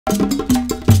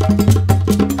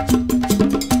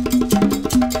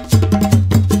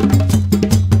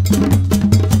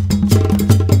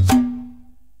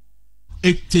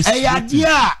It is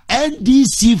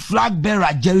NDC flag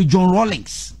bearer Jerry John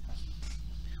Rawlings.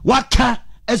 What can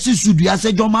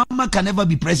say John Mahama can never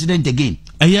be president again?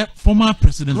 Former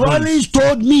president Rawlings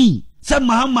told me, said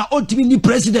Mahama ought to be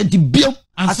president.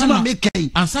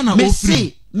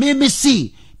 Me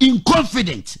say in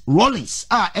confident Rawlings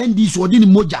NDC wodini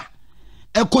moja.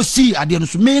 Eko see ade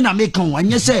so me na make one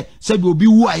anye say be obi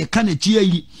wu aye kan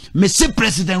echi me say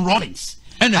President Rawlings.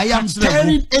 And I am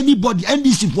telling anybody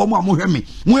NDC for mo hwe me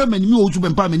me o tu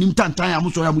bempa me nim tantan am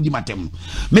so ya mudi matem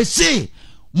me say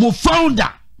mo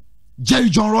founder Jerry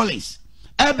John Rawlings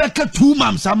ebeka 2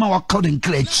 months ama wa call den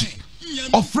crachi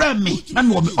offer me na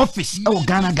me office e wo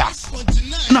Ghana Gas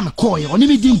na me call ye oni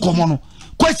me di nkomo no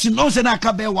question no say na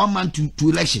ka be 1 month to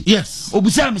election. Yes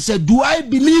obusa me say do I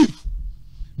believe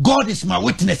God is my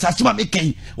witness asima me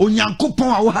ken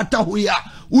onyankopon a wo hata ho ya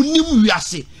unim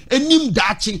wiase enim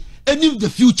dachi enim the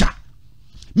future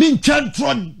me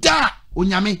ntwantro da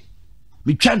onyame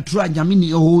me twantro anyame ni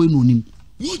ho enunim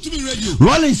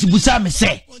Rawlings busa me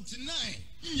say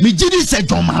me gidi say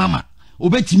John Mahama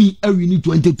obetimi awini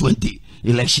 2020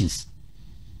 elections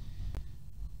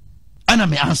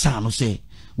and me answer no say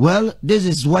well this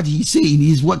is what he saying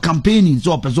he's what campaigning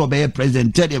so person be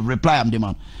president tell the reply am the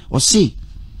man or say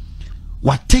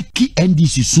what take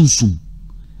NDC sunsun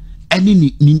any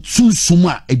ni sunsun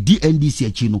a edi NDC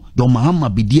achi no John Mahama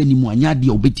be di animu anya de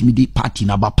obetimi de party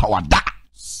na ba power da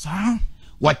sir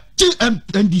what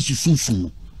NDC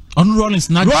sunsun on Rawlings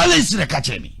re ka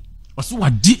che me so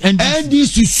what di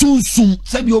NDC sunsun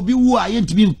sabi obi wu a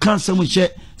yentimi kan sam she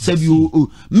sabi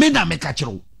me na me ka che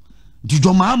di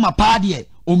John Mahama pa de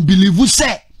unbelieve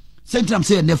say sentam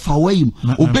say ne fa way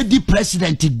obedi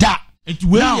president da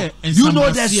now, you know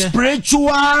the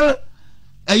spiritual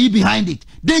behind it.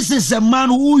 This is a man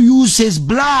who used his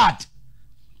blood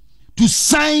to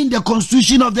sign the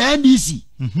constitution of the NDC.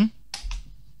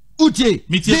 Ute,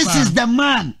 this is the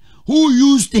man who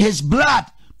used his blood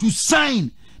to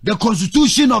sign the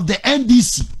constitution of the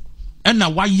NDC.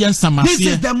 This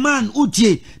is the man,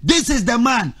 Ute, this is the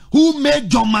man who made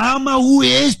John Mahama who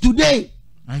he is today.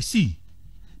 I see.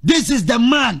 This is the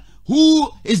man who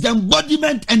is the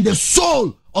embodiment and the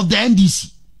soul of the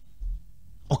NDC.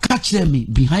 Or catch them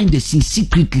behind the scenes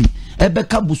secretly.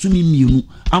 Ebeka busumi miunu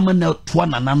amana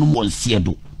tuana nanu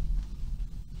monsiedo.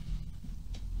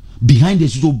 Behind the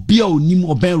scenes, obia onim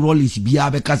oben Rawlings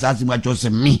biya beka asima chose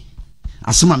me.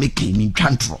 Asima me came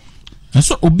chantro. And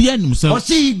so obia himself. Or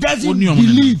see he doesn't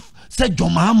believe. Say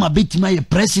John Mahama betima ye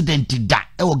president da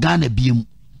e o Ghana biemu.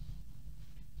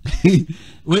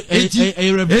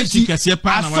 A revelation kase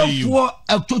pa na wa yi for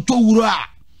atoto wuro a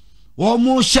wo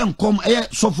mo hyenkom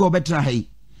sofo betra hai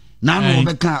na no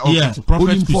beka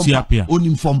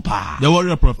onim form pa the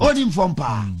warrior prophet onim form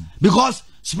pa because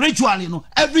spiritually no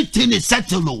everything is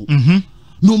settled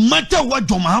no matter what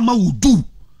John Mahama will do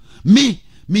me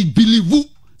believe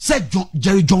say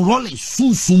Jerry John Rawlings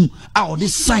sunsun a the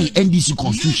sign NDC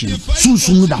constitution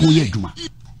sunsun da ho ye aduma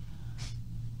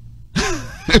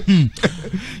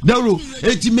Daro,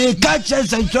 it may catch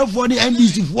us and show for the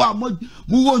NDC for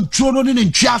move on chrono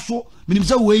in Chiaso,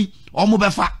 Minister Way, or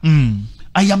Mobefa.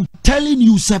 I am telling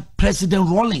you, sir, President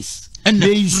Rawlings, and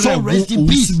may you so rest in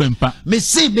peace. May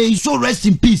say, may you so rest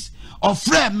in peace. Or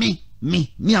friend me,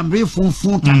 I'm real phone,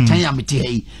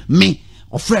 me,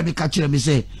 or friend me catch me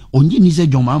say, only need say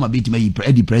John Mahama beat me,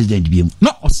 the president be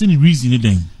not or any reason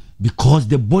then. Because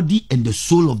the body and the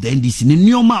soul of the NDC,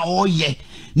 Nyoma, oh yeah.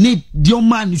 Ne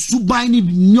dioma ni subai ni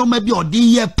nyoma bi odi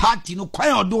ye party no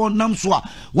kwai odo nam so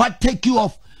what take you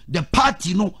off the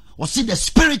party no or see the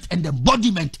spirit and the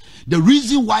embodiment the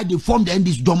reason why they formed the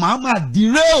NDC John Mahama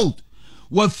derailed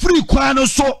were free kwai no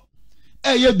so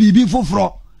ye bibi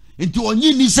foforo nti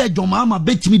onyi ni say John Mahama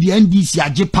betimi the NDC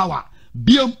age power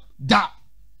biem da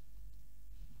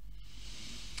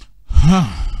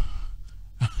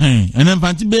and then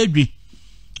fanti baby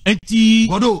enti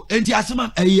godo enti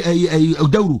asema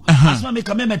odawru asema me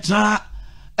kame metra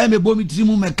me bomi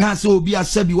trimu me kan se obi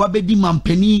asabi wa bedi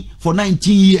mampani for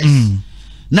 19 years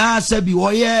na asabi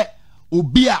oye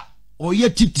obi a oye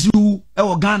titru e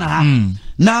wo Ghana ha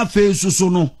na fe soso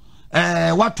no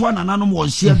wato anananom wo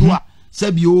hye do a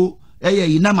sabi o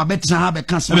ina ma betra ha be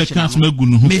kan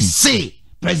me say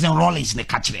President Rawlings ne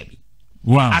catch me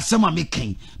wow asema me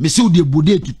kan me say odi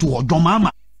ebode tutu John Mahama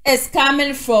is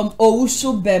coming from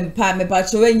Owusu Bempa. Me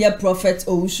patrowenya prophet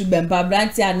Owusu Bempa.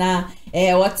 Branti ana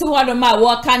what one of my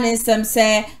work can some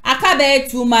say akabe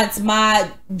 2 months ma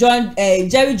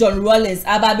Jerry John Rawlings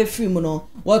ababe free mu no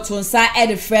what on sa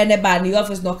e friend ba the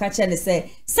office no catch and say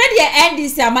said ye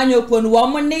NDC amanyoko no wo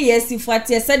mo ne yesi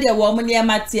fate said ye wo mo ne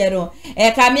matie no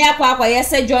kame akwa ye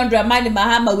John Dramani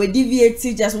Mahama we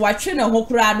deviate just watching na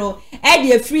hokura no e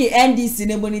de free NDC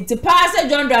ne boni ti pa say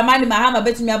John Dramani Mahama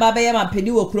betumi ababe ye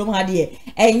mapedi wo krom ha de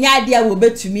enya de wo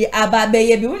betumi ababe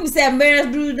ye bi woni say mere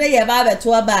do de ye ba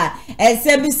beto aba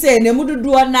se bi say ne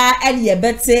mududu na e de ye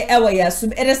bete e wo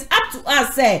yasum it is up to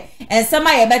us say and some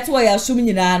ye beto wo yasum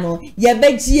nyina no ye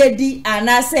begie di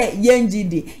anase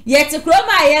yenjidi yet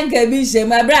kroma yenka bi hye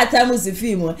ma brata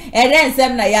musifi mu e den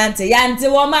sem na yante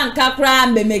wo man kakra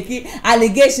mbemeki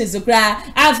allegations kra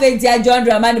afentia John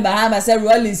Dramani Mahama say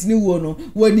Rawlings ni wo no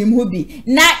wonim hu bi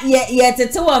na ye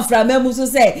tete won frama mu so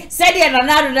say said ye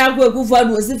na na ko ekufa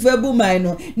no osifa bu man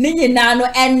no ni nyina no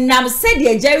enam said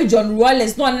ye Jerry John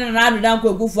Rawlings no na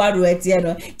ko ekufa ro etie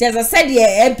no just said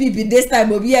ye MPP this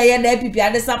time obi ye na MPP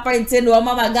ade disappointed no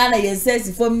mama Ghana ye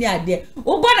sense fom ni ade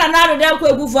ubona na ko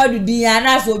ekufa do din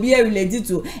ana so obi e related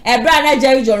to ebra na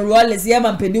Jerry John Rawlings ye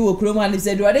man pedi wo krom and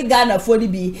said what Ghana for the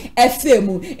be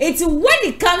efemu it's when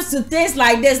it comes to things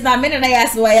like this na me na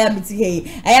yes why am ti hey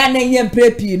aya na nyem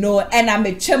prepi no and am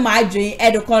twe my dream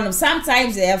economy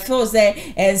sometimes I feel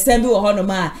say send wo hono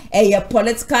ma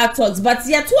political talks but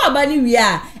yet to abani we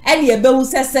are and ye behu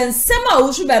say sensema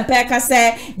wo shu ben peka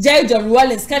say Jerry John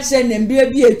Rawlings catch na mbia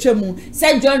bi atwemu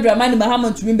say John Dramani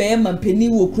Mahama to me be man peni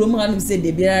wo krom hanum say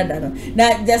de biara da no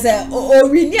na just o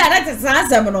wini ada te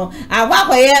sansem no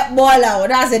agwakoye bola o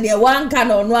da say de one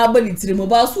kan ono abali tirimu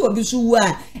ba so obi so wu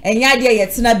a enya de ye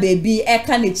tena baby e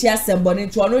ka ne chi asembɔ ne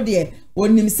to no de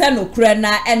onim se no kra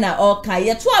na e na o ka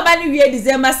ye to aba ne wie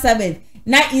December 7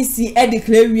 na EC e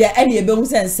declare wie e ne be hu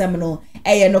se nsem no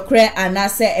eye no kra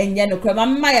anase enye no kra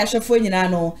mama ya hwefo nyina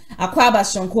no akwa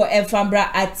abasonko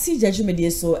emfambra ati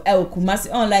judgment so e Kumasi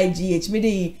online GH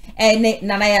mede ne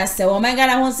nana ya se wo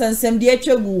mangana ho nsensem de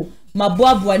atwagu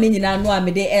maboaboa ni nyina no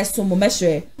amede eso mo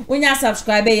mehwe unya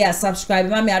subscribe ya subscribe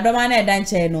mama adoma na edan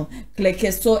channel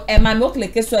click so mama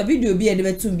click so video bi e de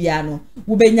betum bia no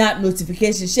wo benya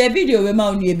notification share video we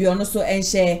ma onu bi ono so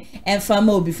share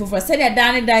enfama obi foforo se de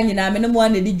dan nyina me no mo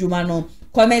na di djuma no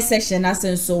comment section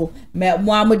asenso me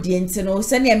mo amode enti no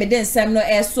se ne me de nsem no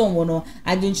eso wo no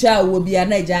adwuncha wo bia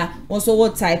na ja won so wo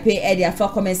type e de afa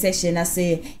comment section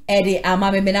ase e de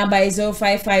ama me number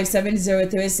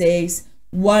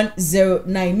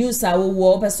 0557036109 news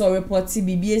awo person report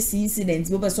BBS incident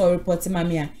wo person report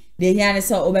mamia de hia ne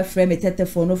so obefrɛ me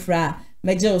telephone fra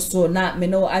meje so na me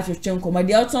no ahwehwe nkoma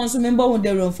de oton so membo hu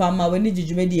de room fama wani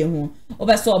jijumedi hu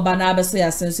obeso oba na abeso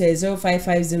ya senso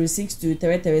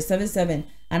 0550623377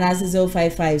 and as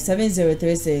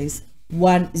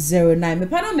 0557036109 me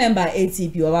panel member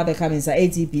ATP oba be come inside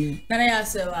ATP nana ya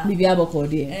sewa bibi aboko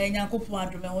de nyankopon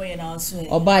adome ho ye na so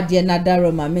oba de na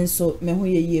daro ma me so me ho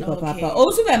ye papa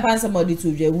o so be pansa modi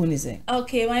to dwe hu ni se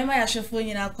okay my ya hwefo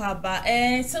nyina kwa aba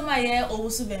sema ye o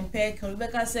so be mpe ka be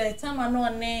ka say tama no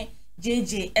ne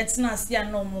JJ etna asia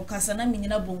no mo kasa na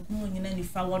menyina bonkum nyina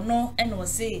nifa wono ene wo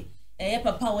se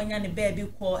papa wanya ne baby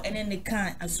ko ene ne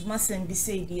kan asuma sem bi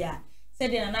se dia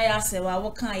said na ya sewa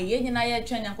wo kan ye nyina ye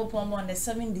twa Nyankopon mo on the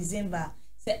 7 December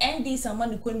se NDC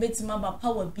amani ko betima ba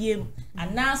power biem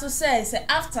ana so say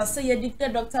after say ye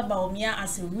declare Dr. Baomia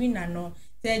as a winner no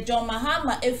se John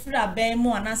Mahama efra ben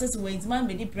mo ana say we man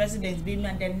be the president be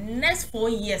and the next 4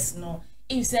 years no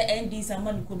if say NDC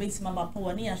amani ko betima ba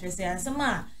power ni ya say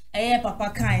asema papa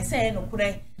kan say no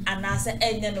kure anase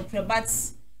enye no kure but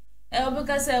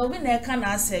because obi na ka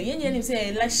na ase yenye nim say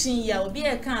election ya obi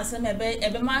e kan ase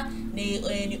ebe ma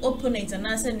ni opponent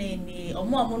anase ni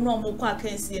omo no omo kwa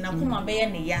kansi na kuma be ye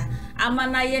ne ya ama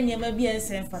na ye ne ma bi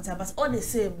ense mfata but all the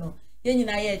same no yenye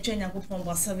na ye twa Nyankopon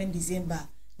bo 7 December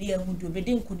ne ye hu do be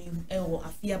din kuni ewo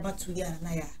afia batu ya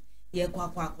na ya ye kwa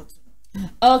akoto.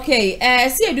 Okay,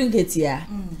 see edunketia.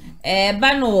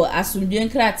 Bano asundwen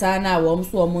krata na wom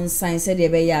so wom nsan se de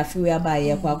be ya afiwe aba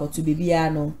ye kwa akoto bibia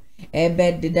no.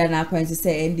 Bed de na kwanti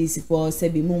say NDC for se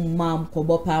bi mum mam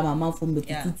kobo pa mama fom be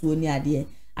tutu oni ade.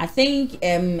 I think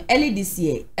early this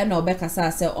year na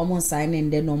obekasa say omon sign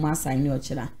and then no ma sign o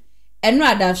chira. Enu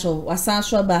adasho wasan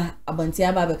so ba abanti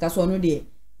aba bekaso no de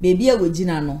bebi e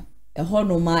wogina no ho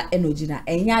no ma enogina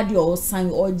enya de o sign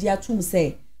o dia tum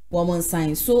say woman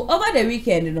sign. So over the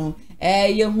weekend no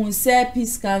yehun say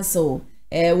peace council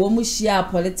womu share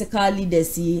political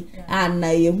leaders and na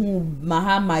yehun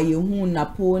Mahama yehun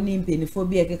Naponi mpenifo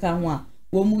bi ekeka ho a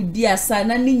wo mu di asa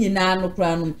na ni nyina no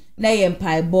kra no na ye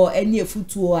mpaebo ene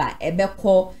efutuo a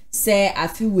ebekọ se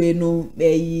afiwe no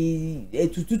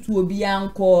etututu obi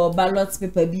anko ballot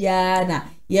paper bia na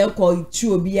ye ko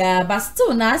chu obi a but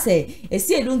still na say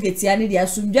esi edu nketia ne dia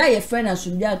sumdwa ye friend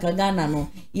asumdwa ka Ghana no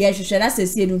ye hwehwe na se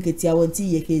esi edu nketia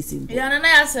wonti ye kesi ya na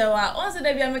ya se wa on se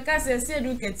de bia me ka se esi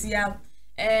edu nketia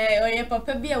oye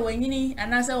papa bia wanyini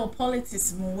anase o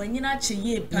politics mu wanyina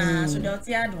cheye pa so de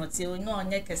oti adoti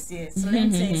onye kese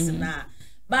so na.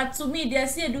 But to me, they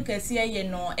see education here,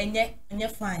 enye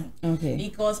fine. Okay.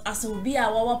 Because as will be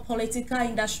our political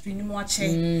industry ni more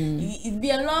it be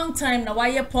a long time now.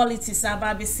 Why politics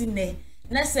are be seen?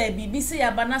 Na say BBC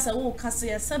abana say wo kase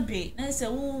ya sabe. Na say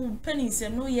wo penny say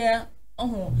no year.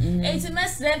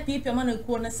 It's people man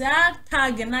ko na say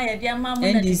tag na ya dia mamu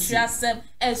na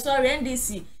NDC. Sorry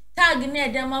NDC. Tag na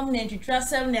dem mam na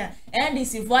ntwasem na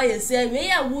NDC voice say we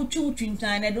ya wuchu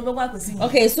twintan na do be kwakosi.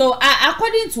 Okay, so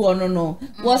according to ono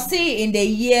was say in the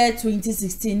year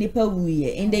 2016 nipa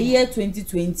wuye, in the year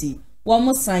 2020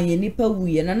 womo sanye nipa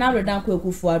wuye na redan kwa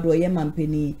Akufo Addo ye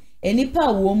mampeni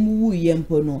nipa wo mu wuye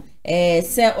mpo no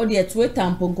say o de Twitter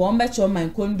mpo ko ombecho my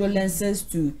condolences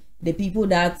to the people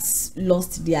that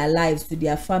lost their lives, to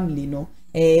their family no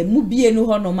mu bie no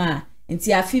hono ma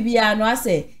nti afibia no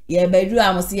ase ye bedu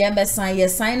amse ye besan ye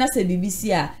sign na se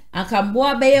BBC a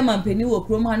akamboa beye mampeni wo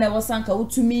krom ha na wosanka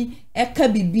utumi eka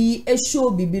bibi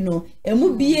ehwo bibi no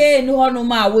emu bie no hono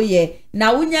ma wo ye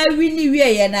na wonya wini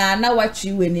wie ye na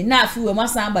wachi weni na afiwe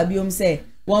masan ba biom se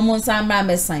one month samba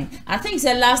mesan. I think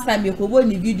say last time you kobo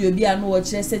ni video bi anu wo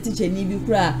kire set teacher ni bi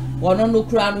kura wono no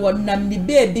kura no nam ni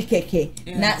baby keke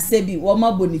na sebi wo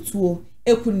mabonituo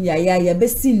ekun ya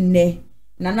besi nne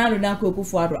na redan kwa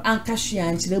Akufo Addo anka hwea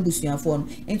ankyere busuafo no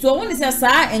enti wo woni se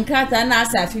saa enkrata na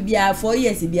asa afi bia 4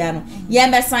 years bia no ye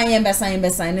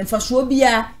besan ne mfahwo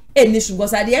bia eni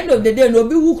because at the end of the day no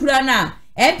bi wukura na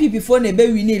MPP for na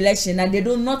be win election and they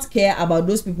do not care about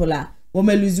those people wo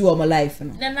me lose your life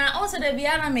no na also the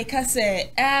bia na make say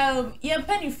ye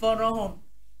penny for no home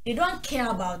they don't care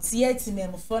about yet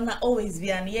mem for na always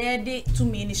bia na ye de to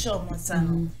me ni show mo sa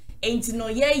no enti no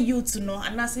ye youth no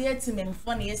anase ye timem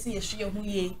fo na ye se ye hwe hu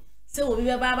ye se wo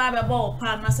bi ba bo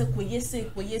pa na se ko ye se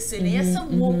na ye se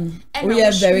wo and we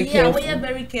are very careful. We are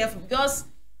very careful because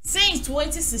since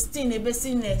 2016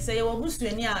 ebesi ne se ye wo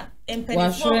busuani a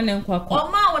empedifo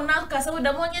o ma wona ka se wo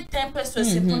da monye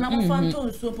 10% po na mo fanto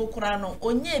nsuo pokura no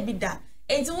onye bi da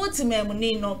enti wo timem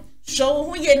ni no show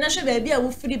hu ye na hwe ba bi a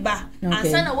wo firi ba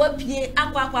ansa na wapie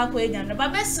akwa enya no ba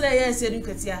besre ye se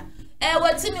edukatia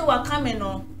watimi wakame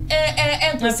no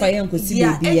nkosi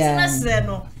bibia mesre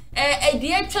no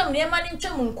die twam ne ma ne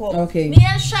twam nko ne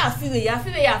ye hwa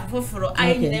afiwe ya foforo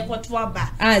ayi ne kwoto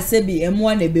aba sebi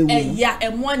emo na bewu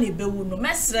emo na bewu no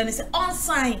mesre ne se on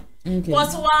sign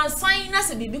because one sign na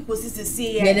se bibi kosi se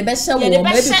ye de be hye wo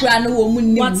ma bi kura no wo mu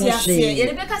ni mu hye ye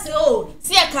de be ka se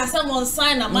si e ka se mon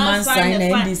sign na man sign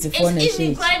na NDC for na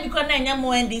she crime because na nya mo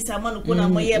NDC amano ko na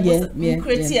mo ye bo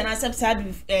create na subside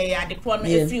ade ko no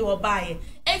e free wo buy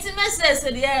enti message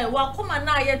se de wa koma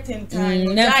na ye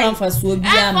tentan na fanfaso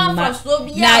bia ma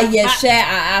na ye hye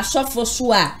asofo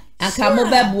so a akamo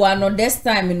beboa no this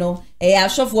time no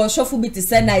asofo bi te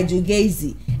say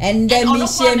Nigeria and then me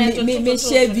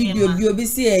share video bi obi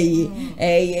see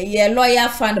ye lawyer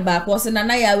fan back was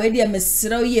na ya we dey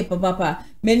mesrɛ ye papa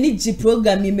me ni ji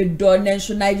program me do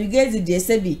nation Nigeria dey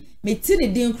say bi me tini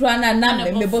din kura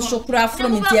na me bo so kura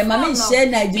from me ma me share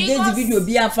Nigeria video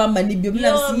bi afa ma ni bi me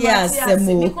na see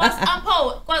asemo because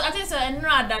I think so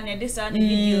enra da na this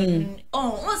video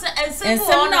once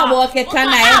ensem na wo ke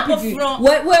kana MPP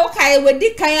we kai we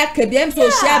di kan akabia so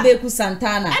share be ku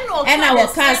Santana ena wo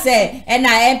kan say ena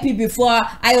MPP before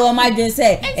ayo madwen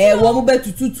say wo mo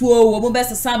betututuo wo mo be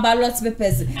sesa ballot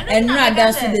papers enra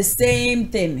da so the same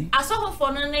thing asofo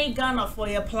for na Ghana for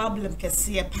your problem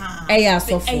kese pa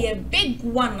asofo a big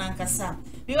one nankasa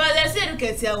because I said look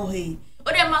at your way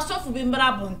o dem asofu bi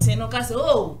mbra bonten no ka say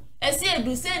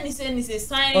edu say ni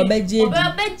sign obeji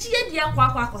dia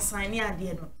kwa sign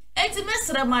ade no enti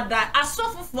mesre mada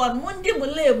asofu for mundi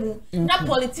mulemu na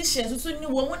politicians so ni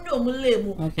wo mundi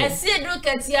omulemu edu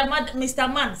ketia Mr.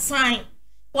 Man sign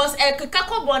was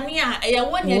kakako boni a ye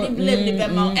woni ade blame ni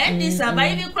bema endi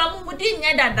sabai bi kwa mu di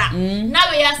nya dada na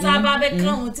we ya saba be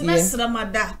kan enti mesre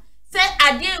mada say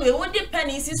ade we would depend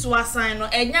isi so assign no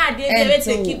enya ade dey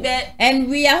take be and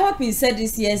we are hoping said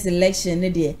this year's election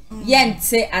there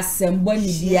yente asembo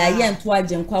ni bia yento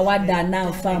agenkwa wada na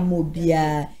mfa mo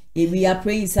bia we are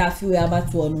praying safi we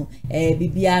abato no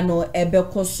bibia no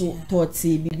ebekoso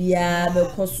toti bibia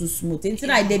bekoso smooth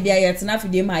ntina ide bia yetena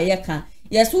fide ma ye kan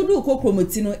yes we do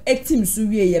kokromoti no etim so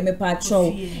wie ye me pa chow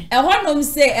e honom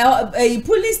say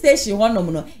police station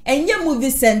honom no enye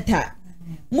movie center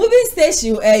movie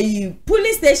station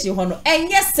police station hono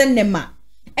enye cinema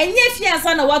enye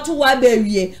fiansa na watu wa ba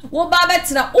wie wo ba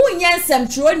betra unye nsem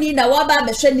troni na wa ba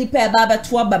behwe nipa e ba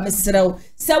beto aba mesrew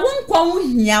se wonkwa wo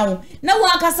hiawo na wo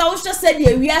akasa wo hwe se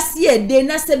de wiase ede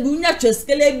na se bi unya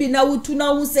tweskele bi na wutu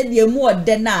na wo se de mu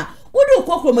ode na wo do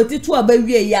kokromoti to aba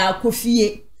wie ya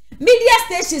akofie media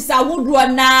stations awudro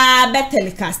na be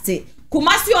telecast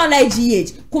Kumasi online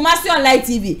GH, Kumasi online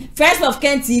TV, First of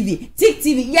Ken TV, Tik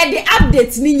TV, yeah the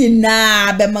updates ni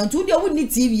na be man to dey ni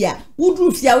TV ya.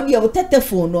 Wudru fia wo dey wo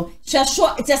telephone no.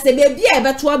 Hwehwo just say baby e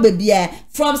beto baby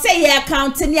from say your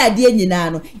account ni ade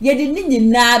nyina no. Ye de ni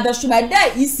nyina be so ma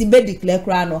da isi be declare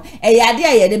kra no. E ya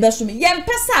de ye de be so me. Ye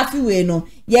mpesa afi we no.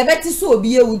 Ye beti so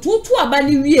obi ewu tutu aba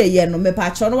ni wie ye no me pa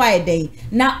cho no wa den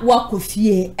na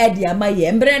wakofie e de ama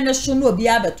ye mbre ne so no obi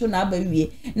abeto na aba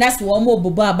wie na se wo mo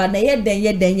bobo aba na ye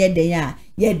den a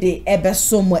ye de ebe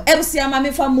so mo ebsi ama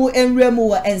me fa mu enwura mu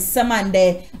wo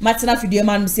ensamande matena fidie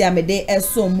man si amede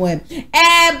eso mo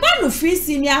ba no free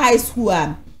senior high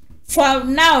school for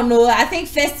now no I think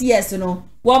first years no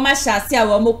wo ma shase a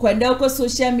wo mo kwenda ko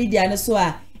social media no so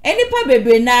a enipa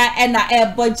bebre na ena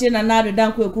eboje na na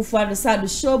redanko ekufu ado sado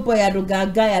showboy ado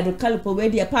gaga ado kalipo we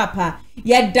dia papa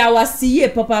ye dawasiye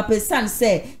papa pesan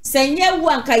se senye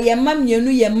wanka ye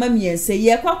mamienu ye mamiense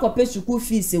ye kwakope shuku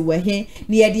fees we he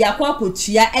ne ye dia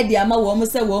kwakotua e dia ma wo mo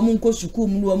se wo mo nko shuku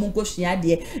mu wo mo nko hia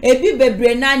de ebi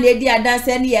bebre na na dia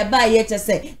danse ne ye ba ye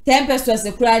chese 10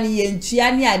 pesos kura ne ye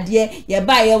ntua ne ade ye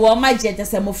ba ye wo ma je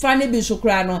chese mo fra ne bi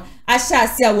shukura no asha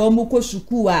ase a wo mo ko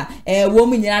shuku a wo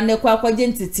mo nyina ne kwakwaje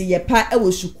ntiti ye pa e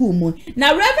wo shuku mu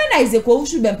na Reverend Isaac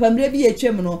Owusu bempamre bi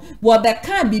etwem no wo be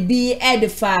kan bibi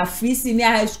edfa free senior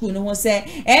high school no say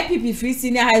MPP free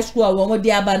senior high school a wo mo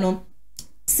di aba no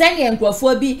send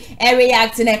enkrofo bi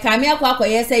react na kame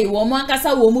akwakoye say wo mo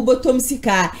ankasa wo mu botom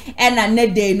sika na ne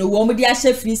day no wo mo di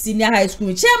ahye free senior high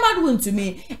school chairman won to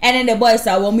me and the boys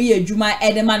are wo mo ye adwuma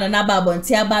edema na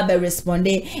babonti aba be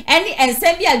responde any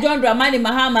ensem bi John Dramani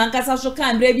Mahama ankasa so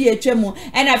kan bre bi etwemu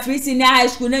na free senior high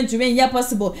school na ntumi nya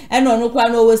possible no no kwa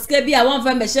no wo sika bi a won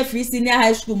fa be free senior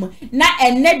high school na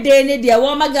enne day ne de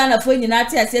wo magana fo nyina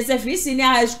ate ase free senior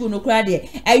high school no kra de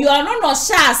eyo no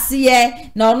sha ase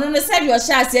na no said yo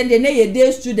sha and the ne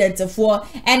day student for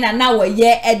and na wo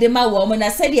ye edema wo mo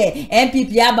na said ye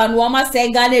MPP aba no ma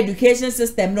say Ghana education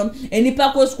system no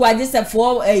enipa ko squad se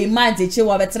for a month che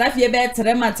wo betra fie be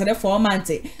 3 months 4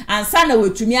 months and sana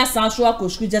wetumi asanso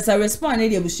akosku just respond ne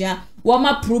de busia wo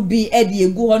ma probi e de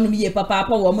egu honum ye papa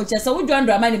wo mo chese wo John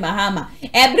Dramani Mahama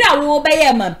ebre a wo be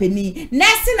ye mampani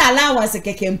nursing allowance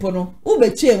kekempo no wo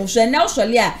betue mo hwe na wo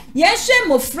sole a ye hwe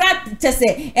mo fra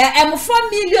chese mo from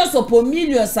millions upon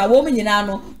millions a wo mo nyina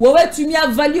no wo wetumi a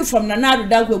value from nanado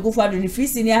danko egu fado ni free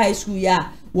senior high school ya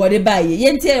wo de baye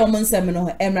ye ntie wo nsem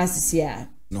no emra sisia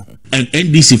no and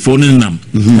NDC for nam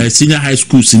senior high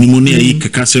school sinimoni ayi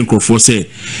kakasen crofo say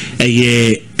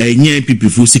enya MPP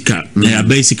fu sika na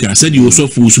basic said you also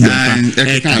fu su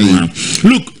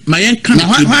look my enkan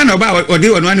na na ba ode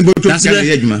won wan boto Ghana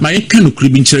yedwuma my enkan no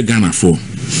kribi nchire Ghana for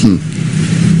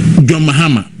John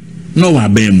Mahama no wa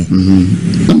ba mu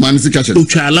no man sika che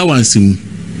otwa allowance mu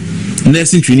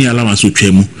nursing training allowance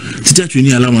otwa mu teacher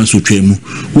training allowance otwa mu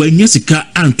wa nya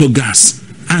sika anto gas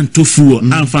anto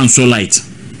fuel anfa so light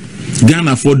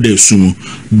Ghana for the sumo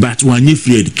but one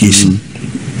free education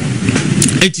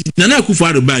Nana Akufo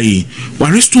Addo wa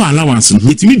restore allowance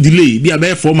it me delay be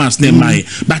about 4 months na mai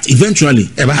but eventually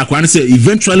I say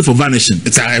eventually for vanishing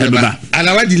it's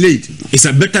allowance delayed it's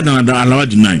a better than allowance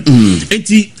denied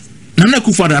Nana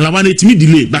Akufo Addo allowance it me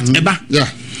delay but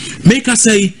make us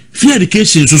say free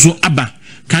education so aba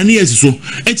can you so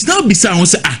it's now beside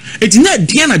say it's not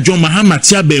Diana John Mahama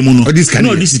tia be mu no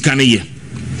this can here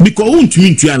because won't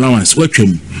mean to allowance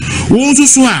watchum won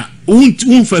so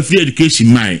won for free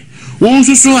education mai won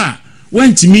so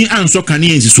went me answer can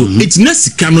you so it's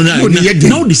next can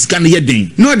no this can here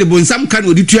den no the bon some can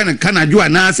odi tua na can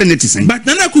adwo na senatisen but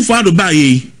Nana Akufo Addo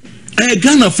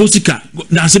Ghana fosika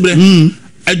na sebre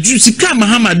Sika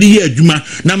Mahama di ye adwuma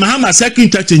na Mahama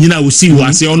second touch nyina wo si wo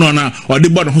ase ono na ode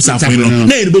board ho safo no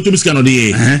na e botum sika no de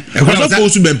ye ko fo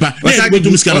su bempa na e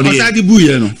botum sika no de ye osadi bu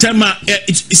ye no tema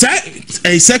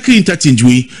a second touch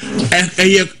we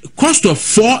a cost of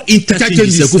 4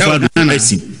 interchanges ko fa do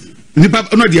nipa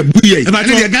no de bu ye na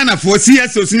de Ghana for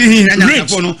CS so ni hin anya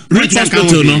for no rich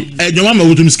hospital no John Mahama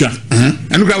botum sika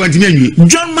anu kra wanti anwi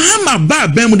John Mahama ba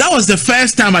bem that was the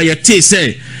first time I hear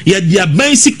say ye dia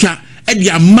ban sika e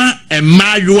dia ma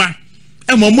emayoa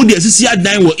e mo mo de asisi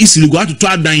adan wo isiri go atoto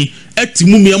adan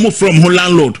etimu me mo from ho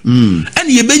landlord and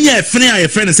ye benya e fene a ye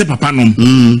fene se papa nom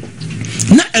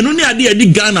na eno ne ade edi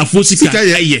Ghana fo sika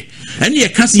eye and ye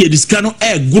kase ye disika no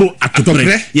e gro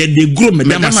atopre ye de gro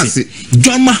medamase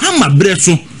John Mahama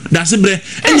breso that's bre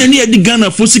enya ne edi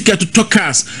Ghana fo sika to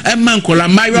talkers e man kola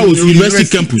maiwa was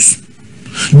university campus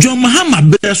John Mahama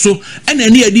breso enya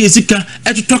ne edi sika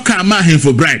e to talker ma hen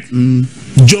for bride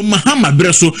John Mahama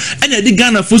breso enya edi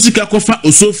Ghana fo sika kofa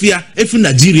Osofia efi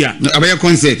Nigeria abaya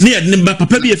concert ne edi ba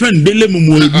papa bi e friend dele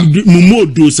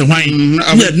mumodo se hwan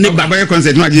ne edi ba abaya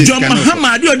concert no adi John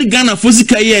Mahama adi Ghana fo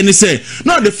sika ye ni say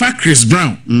no the fact Chris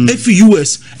Brown efi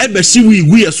US e be si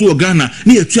we so Ghana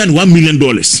ne etua ne $1 million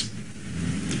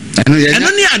eno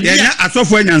ni ade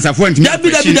asofo anyansafo ntimi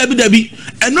dabi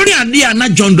eno ni ade na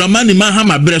John Dramani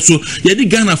Mahama breso ye di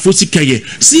Ghana fo sika ye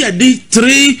si ye di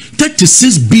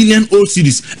 336 billion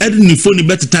cedis edi ni fo ni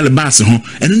bet talibas ho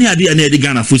eno ni ade na ye di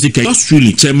Ghana fo sika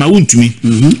Australia chema wuntumi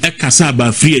e kasa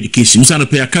about free education musa no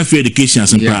pay aka free education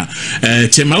asempa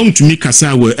chema wuntumi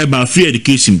kasa we about free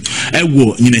education e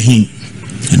wo nyina hin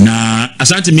na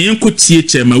asante me enkotie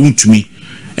chema wuntumi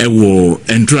e wo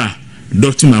entra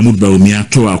Dr. Mahmoud Baomi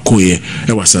ato akoye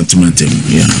e wasantimantem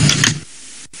ya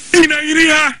ina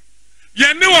yiriha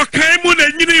ya ne wakai mu na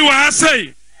nyini wa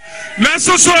hasai na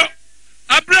soso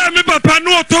Abraham me papa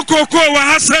no otokoko wa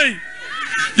hasai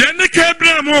ya ne ka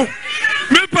Abraham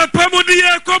me papa mu di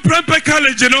ya ko prempe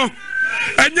college no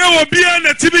anya obi a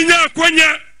na tibinya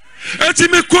akonya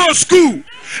etimi ko school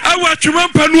awa twuma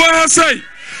panu hasai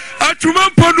atwuma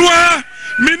panu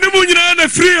minimu nyina na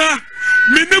free ha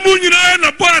minimu nyina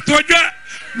na bo atodwa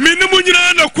minimu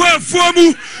nyina na kwa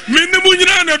afuamu minimu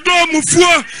nyina na do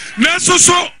mufuo na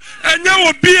soso enya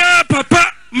obia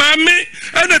papa mami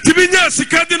ana tibinya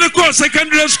sikade na ko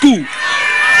secondary school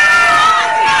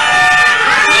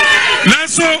na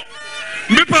so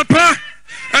mi papa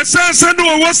asasa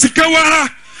no wo sika wa ha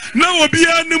na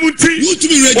obia nimunti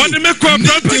wode me ko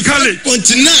private college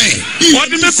 29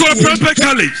 wode me ko private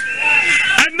college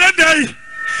another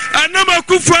anama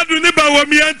kufadu ni ba wo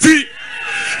mianti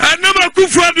anama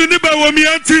kufadu ni ba wo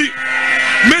mianti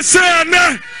mesa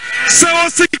na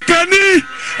sawasikani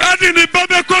adi ni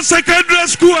baba ko secondary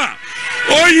school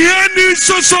o yeni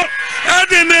soso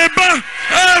adi ni ba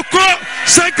ko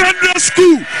secondary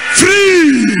school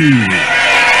free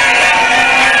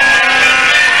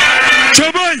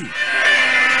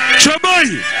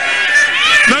chabai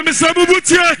na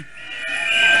misabubutie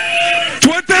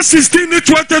 2016 ni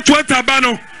 2020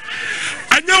 abano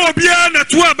anya obia na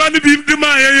to abano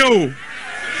bimdima yeyo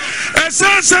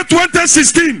esanse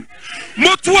 2016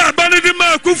 moto abano di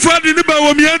ma kufadi ni ba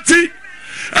womianti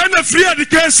ana free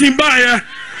education ba ya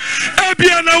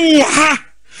ebia na wo ha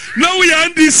na wo ya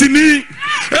NDC ni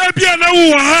ebia na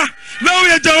wo ha na wo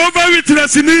ya Jehovah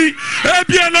Witness ni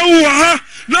ebia na wo ha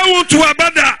na wo to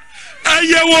abada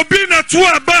aye wo bi na to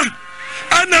aba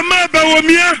ana ma ba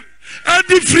womia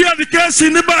adi free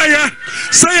education ni ba ya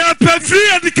say ya pe free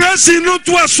education no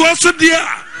to aso dia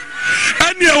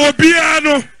ani obi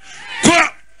ano ko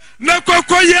na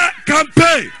kokoya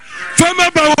campaign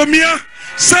fama ba womia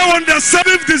say on the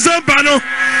 7th December no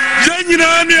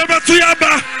jenyina ni abatu ya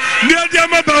ba ni adi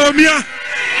ama ba womia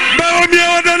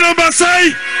oda no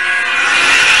masai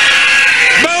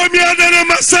ba womia oda no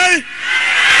masai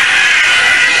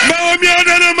ba womia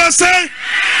oda no masai.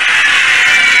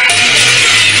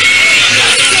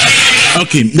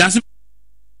 Okay, that's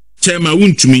Chema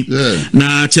Wuntumi.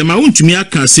 Na Chema Wuntumi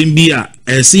aka sembi a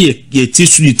ese ye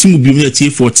tisu ye timu bi mu ye tie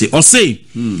 40. O say,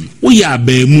 wo ya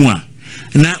ba mu a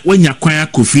na wanya kwan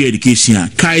akofri education a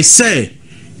kai say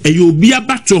e yo bi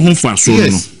abato ho fa so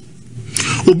no.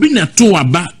 Obi na to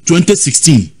aba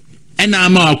 2016 ena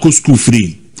ama akọ school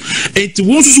free. Enti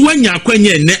won so wanya kwan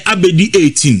ye ne abedi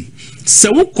 18. Se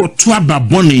wo koto aba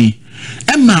boni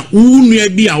ema wo nua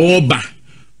bi a wo ba.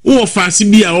 Wo faasi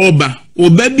bi a oba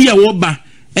oba bi a woba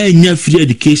enya free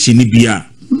education ni bia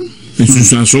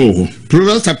nsunsanso ho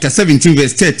Proverbs chapter 17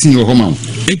 verse 13 yo homa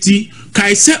enti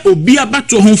kai se obi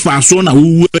abato ho faaso na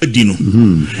wo adi no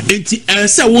enti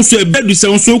se wo so ebedu se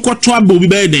wo so koto aba obi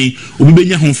be den obi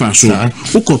benya ho faaso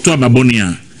wo koto aba boni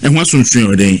a ehwa sunsun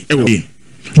oden e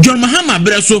John Mahama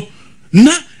breso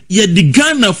na ye di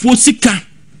Ghana fo sika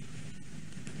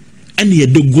ene ye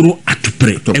de goro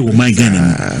atupre e wo man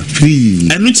Ghana free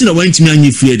enu ti na wantimi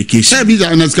anye free education e bi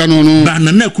za na ska no ba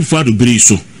na kufa do bere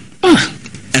so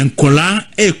enkola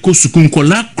e ko sukun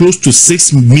kola close to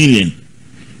 6 million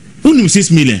unim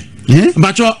 6 million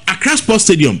but Accra Sports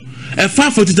Stadium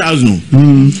 540,000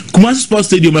 Kumasi Sports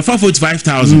Stadium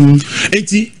 545,000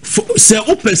 enti se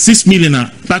open 6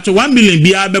 million but 1 million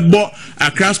bi abebo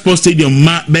Accra Sports Stadium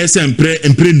ma be se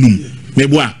empre num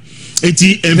meboa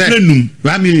eti emplenum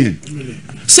 1 million.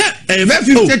 Say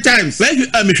 50 times.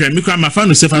 Me cry my fan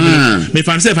no say 500. Me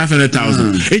fan say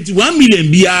 500,000. Eti 1 million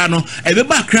biya no e be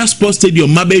ba Accra Sports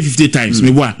Stadium ma be 50 times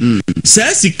me boa.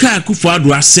 Say sika akufo ado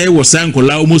asay wo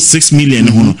Sankola almost 6 million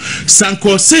ho no.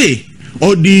 Sanko say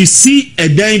or the see a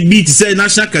dan beat say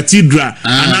National Cathedral and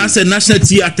I say National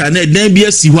Theatre na dan bi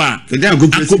asi ho a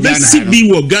akobe si bi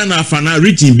wo Ghana fana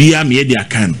region biya me dey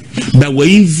akan but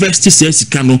we invest say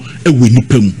sika no e we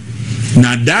nipa mu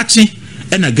na dachi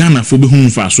and a Ghana for be home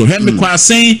fast so hem me kwa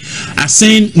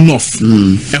asen north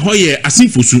e ho ye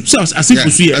asinfosu so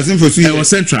asinfosu e was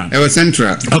central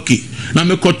okay na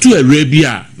me koto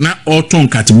Arabia na auton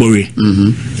category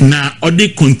na odi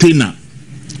container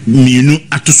mienu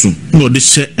atoso na odi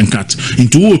she enkat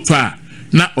into wo to a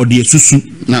na odi esusu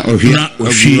na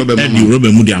ohwi edi robe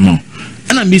mu di ama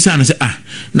ana mi sa na say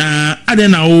na ade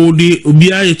na odi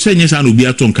obi a ye chenye sa na obi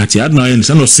aton kati ade na ye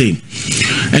no say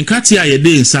enkati a ye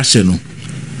de insashe no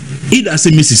either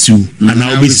say Mrs. You and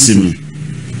now be sim.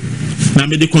 Now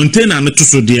me the container na to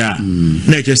so dia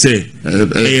na e say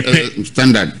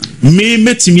standard. Me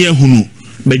metimi ehunu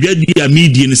badwadi a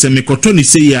media ni say me koto ni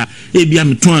say ya e bia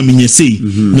me ton amenye sei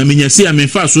na menye sei a me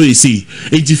fa so e sei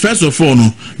e first of all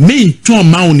no me ton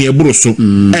ma wo ne ebro so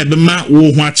e be ma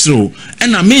wo ho akere e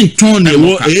na me ton ne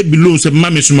wo e below say ma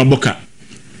me so maboka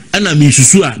ana me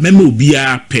susu a me obi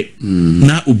a pe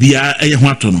na obi a ye ho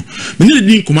ato no me ne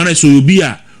di nkomana so obi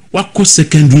a wako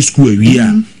secondary school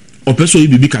area opeso yi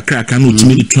bibi kakra aka no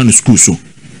timi to na school so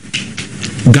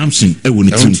Gamson e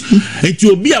woni tim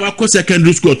enti obi a wako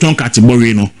secondary school ton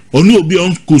category no oni obi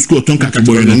on school ton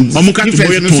category no omo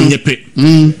category ton nyepe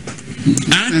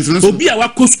obi a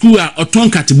wako school a ton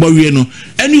category no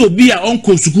eni obi a on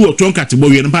school ton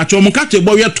category no pa cho omo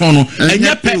category ton no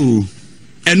enyepe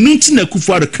enunti na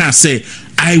Kufuor can say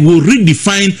I will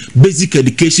redefine basic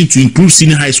education to include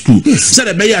senior high school. So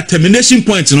that be a termination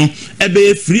point, no,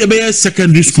 be free, be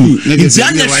secondary school.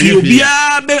 Anya free obi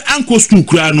a be anko school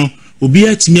kra no, obi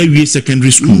a timi awie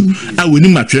secondary school. A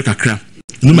woni matric kakra,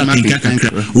 woni makinka kakra,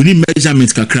 woni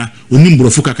measurement kakra, woni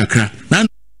mbrofo kakra. Na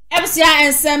Ebsia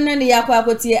ensem na yakwa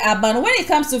akotie aban when it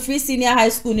comes to free senior high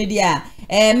school ni dia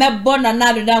mebo na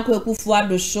nado dan ko Kufuor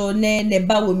do show ne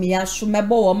ba wo mia show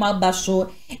mebo wo ma ba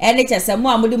show ene chese mo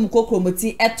amode mu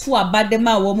kokromoti eto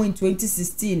abadema wo mu in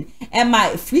 2016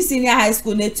 my free senior high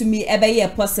school na to me ebe ye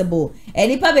possible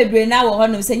enipa bebre na wo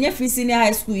hono se nya free senior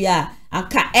high school ya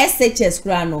aka SHS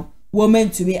kra no woman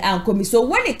to me and come so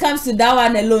when it comes to that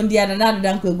one alone dia na nado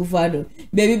dan ko Kufuor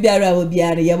baby biara wo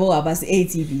biara yebo abas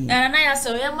ATV na ya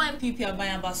so ye man PP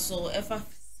aban so efa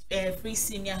free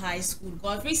senior high school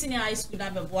because free senior high school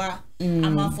that beboa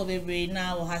amount for baby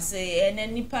now or has say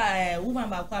and nipa woman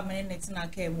ba kwa mane net na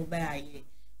ka mu ba aye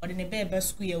or the be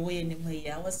school ye we ni mu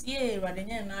ya was ye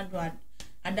radenya na do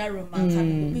ada roman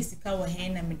kan be sika wo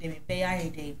hen na me de be aye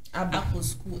dey apple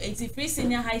school 80 free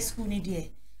senior high school ni there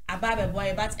aba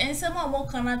beboa but ensem o mo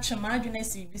kana twema adwene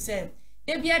si bi say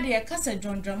de bia de kasa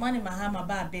John Dramani Mahama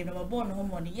ba be no bo no ho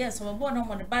money yes bo no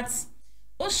money but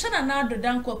o shana na do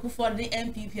dan ko Kufuor the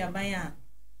MPP abanya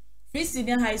free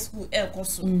senior high school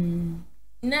koso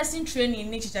nursing training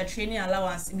ni teacher training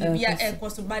allowance bibia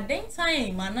koso but then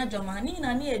time manager mani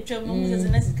na ni etwem no muse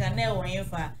na sika na e won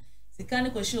yefa sika ni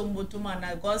ko shi omotuma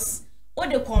na because what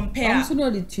they compare am so no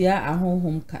the tua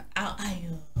ahonhom ka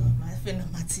ayo my friend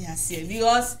Matthias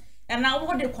because and now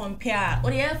what they compare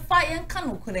or they fire can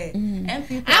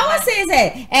MPP I will say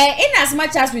that in as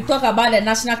much as we talk about the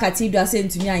National Cathedral saying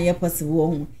to me and yeah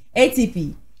possible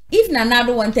ATP if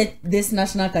Nanado wanted this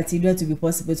National Cathedral to be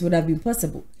possible it would have been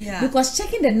possible because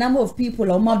checking the number of people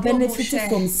or more benefited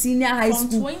from senior high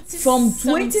school from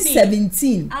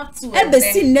 2017 up to ever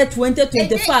seen net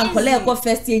 2024 and collect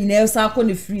first year in Elsa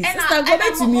on free sister go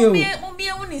back to me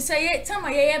o say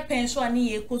time ye pension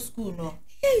ni ye school no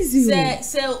easy say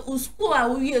school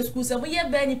a we school say we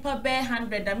be nipa be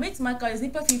 100 that makes my cause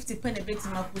nipa 50 pen a bit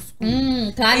ma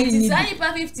school can you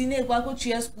nipa 50 na go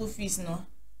go school fees no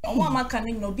omo amaka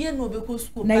no be no be go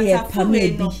school but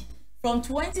no from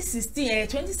 2016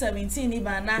 2017 ni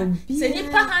ba na say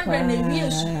nipa 100 na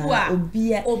we school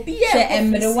a obi say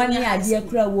emre wan ya ade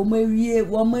kura wo ma wie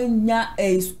wo ma nya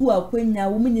school akwanya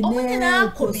wo me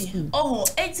nyina ko school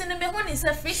etine me ho ni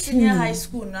say free senior high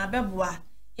school na beboa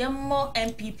yemmo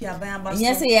MPP abamba so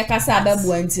yes ye kasa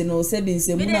ababu anti no se bi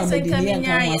nsemu na modini en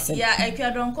kan wase ya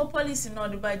ekwadon ko policy no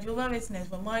the by Jehovah Witness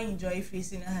for more enjoy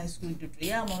facing high school do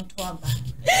ya mon to aba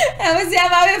e we se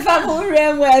aba we fa ko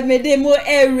remu e medemu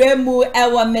eremu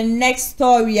e wa me next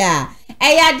story ya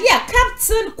dia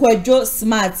Captain Kwadwo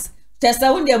Smart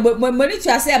tesa won de money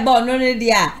to say about no ne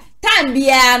dia time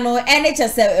bia no ene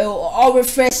chese o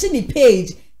refresh the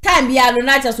page time bi alo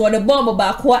na just what the bomb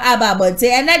ba ko aba but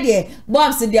ene de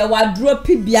bombs de wa drop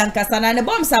bi ankasa na ne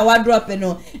bombs a wa drop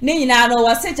no ne nyina no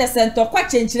wa se center kwa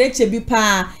chenchireche bi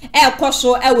pa e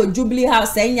koso e wo Jubilee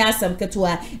House enya asem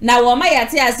ketoa na wo ma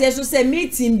yate ase so se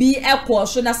meeting bi e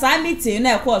koso na sa meeting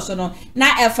na e koso no na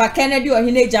e fa Kennedy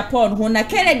ohine Japan ho na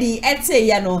Kennedy ete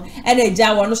ya no e na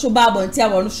ja wo no so ba bonti a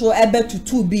wo no so e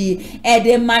betutu bi e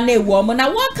de mane wo mo na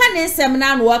wo ka ne nsem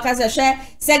na no wo ka se hwe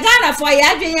se Ghana for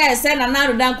ya adwenya se na na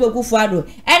rodan kwakufu ado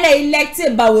e na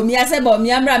elected Bawumia se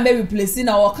Bawumia mra me replace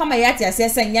na wo kama yate ase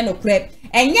se nya no krep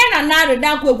enye na na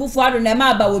rodan kwakufu ado na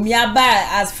ma Bawumia ba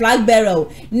as flag bearer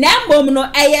na mbom no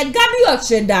eye gabi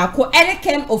ocheda ko ene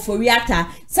kem oforiata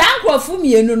sankrofo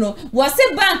mienu no wo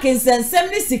se bank nsensem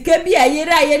ni sika bi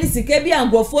ayere aye ni sika bi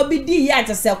angofo bi di ya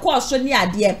tese koso ni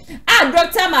ade a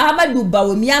Dr. Mahama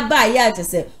Bawumia ba ya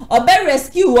tese obe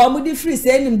rescue wo mu di free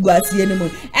se nim guasie ni mu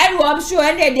and wo am sure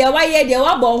ene de wa ye de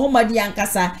wa bo homodi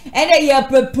ankasa ene ye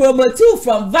promote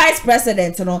from vice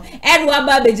president no and wa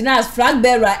ba begina as flag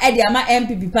bearer e de ama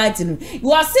MPP party no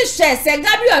wo se share se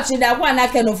gabi ochida kwa na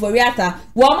ken oforiata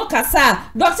wo mu kasa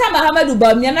Dr. Mahama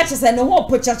Bawumia na tese ne ho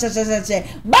pocha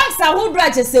banks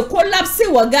ahudra se collapse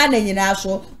wo Ghana nyina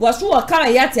so wo so wo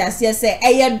kan yate ase se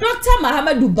eye Dr.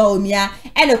 Mahama Bawumia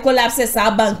ene collapse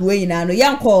sa bank we nyina no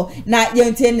yanko na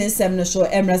yente ne nsem no so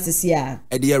emra sesia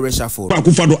e dey reshuffle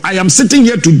Akufado, I am sitting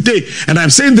here today and I am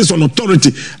saying this on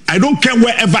authority. I don't care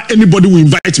wherever anybody will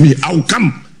invite me, I will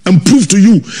come and prove to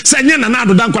you say nya na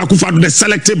do danko Akufado the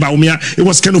selected Bawumia, it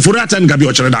was Kenoforiata and Gabi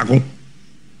Ocheredako.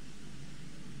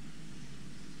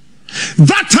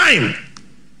 That time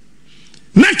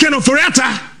na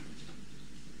Kenoforiata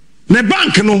ne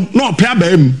bank no pay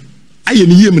bam aye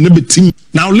ni yem na betim.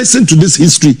 Now listen to this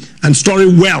history and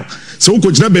story well. So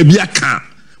ko jina baby aka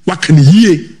waka ni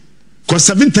yie ko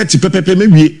 7:30 pepepe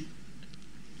mewie.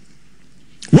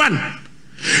 One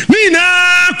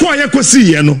Nina kwa ye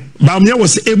kosi ye no Bawumia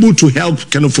was able to help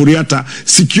Kenoforiata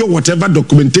secure whatever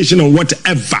documentation or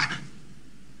whatever.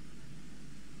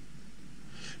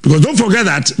 Because don't forget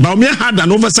that Bawumia had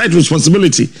an oversight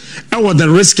responsibility over the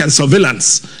risk and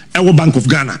surveillance over Bank of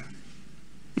Ghana.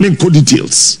 Main code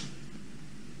details.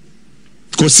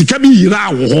 Because Sikabi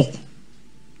Ira wo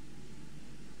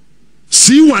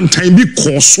see one time be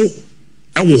koso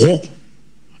wo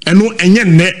eno enye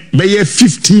ne be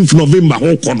 15th November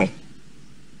ho kono.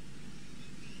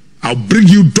 I'll bring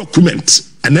you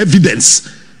documents and evidence.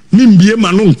 Nimbie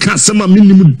manu nka sema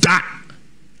minimum da.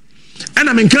 And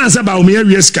I'm in cancer about me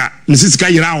Rieska, Mrs.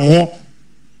 Kayra ho.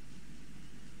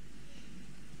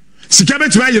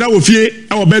 Sikabet Mayra with ye,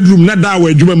 our bedroom, not that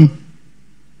way, Jumam.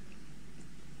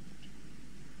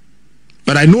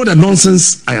 But I know the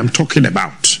nonsense I am talking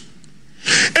about.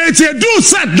 It's a do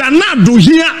set that not do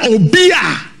here or beer.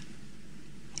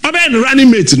 Oben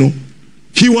running mate, no.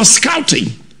 He was scouting.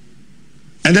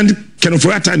 And then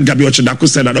Kenoforiata and Gabi Ocheredako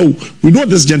said that, oh, we know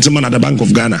this gentleman at the Bank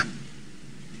of Ghana.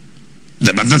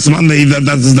 But that's one that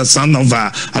is the son of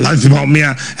Alaji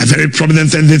Bawumia, a very prominent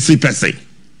NDC person.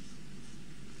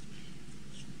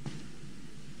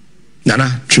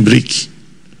 Nana Tribrik,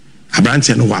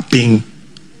 Abranti and Waping,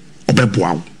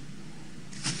 Obebuau.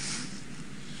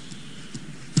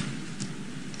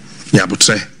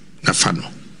 Yabutre, Nafano.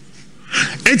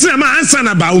 It's a man, son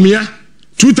of Bawumia,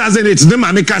 2008, the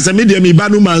Mamika, a medium,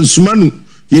 Ibanu Man Sumanu,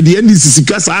 ye the NDC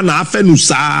Sikasa, and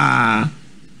Afenusa.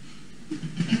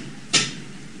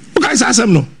 Guys, I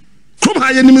no. Come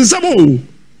high and Sabo.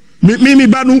 Mimi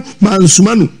Banu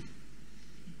Mansumanu.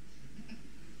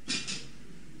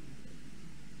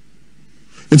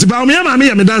 It's about me,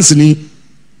 I'm dancing.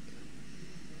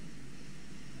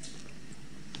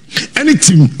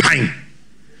 Anything pine.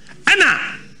 Anna,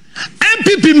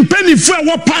 MPP penny for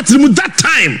what party with that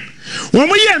time. When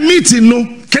we are meeting,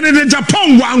 no. Kennedy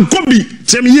Japan wan kobi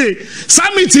chemiye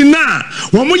summit na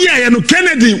wo mo ye no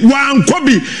Kennedy wan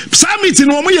kobi summit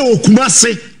na wo mo ye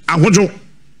Kumasi ahojo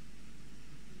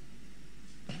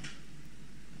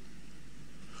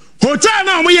hotel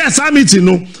na wo mo ye summit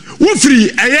no wo free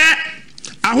eye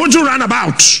ahojo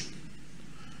runabout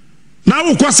na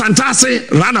wo kwa Santase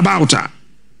runabout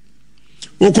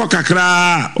wo kwa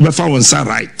kakra wo be fa won sa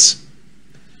right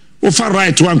wo fa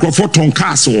right wan kwa photon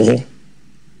cars wo ho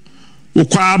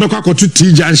ukwa abekwa ko to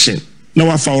T junction na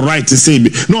wa fa right say bi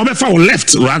na obefa wo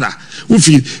left rather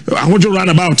ufi ahojo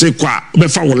roundabout kwa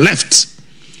obefa wo left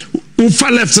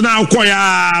ufa left na ukwa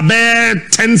ya be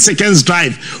 10 seconds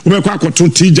drive obekwa ko to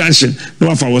T junction na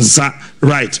wa fa wo nsa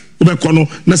right obekwa no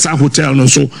na sa hotel no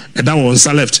so eda wo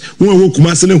nsa left wo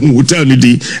Kumasi ne hu hotel ni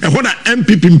di e ho na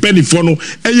MPP mpanifo no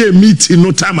eye meeting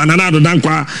no time na na do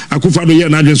dankwa Akufado ye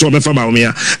na adwen so obefa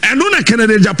Bawumia eno na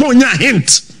Kennedy Japan nya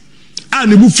hint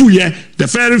and the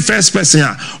very first person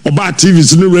about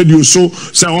TVs no radio so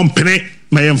say on penny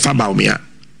my Baumia.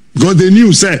 Because they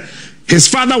knew say his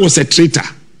father was a traitor.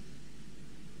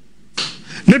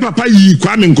 Ne papa yi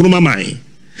Kwame Nkrumah mai.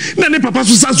 Na ne papa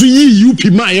so saso yi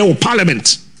UP mai o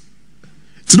parliament.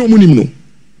 Ti no munim no.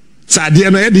 Sa de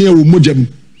na ye de wo mojam.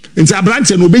 Nti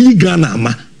abrante no obeyi Ghana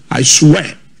ama. I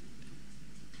swear.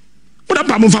 Oda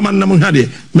pa mo fama na mo hwa de.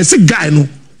 Me se guy no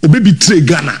obebi betray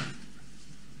Ghana.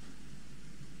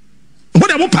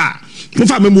 Oda mo pa mo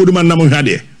fa me mo do man na mo hwa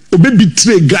de. Obebi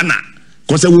betray Ghana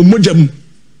cause wo mojam.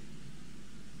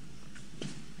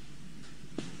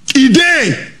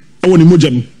 Ide awoni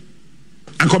mojam.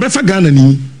 Anko be fa Ghana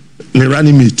ni ne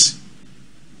running mate.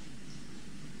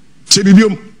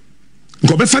 Chebibiom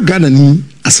anko be fa Ghana ni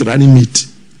as running mate.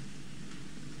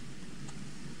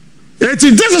 This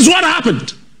is what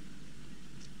happened.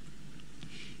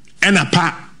 And a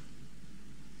pa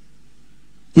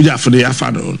we are for the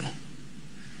father.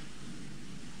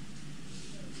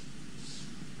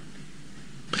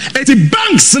 Eti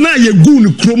banks na ye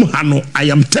gun krom hano. I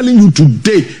am telling you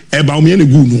today about me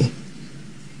and gun.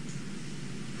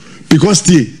 Because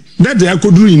that they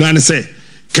could do in and say,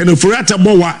 can you forget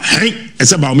about what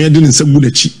it's about me and didn't say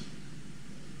good chi.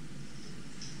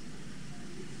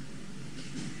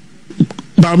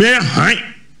 Baumia hai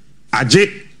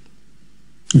aje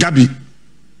Gabi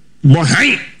bo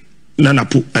hai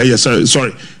nanapo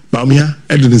sorry Baumia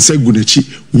didn't say good chi.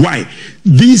 Why?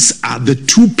 These are the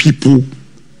two people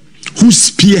who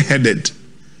spearheaded,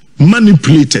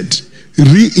 manipulated,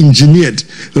 re-engineered,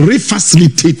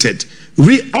 re-facilitated,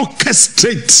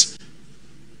 re-orchestrated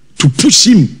to push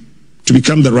him to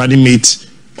become the running mate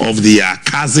of the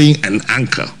cousin and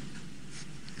uncle.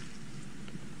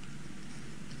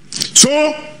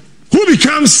 So, who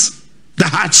becomes the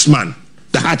hatchman,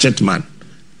 the hatchet man?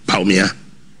 Baumia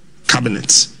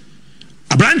cabinet.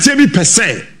 Abrante bi per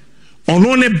se,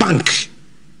 onone bank.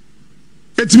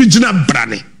 Etimi jina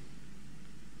brane.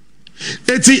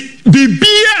 Eti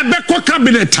bibia beko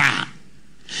cabinet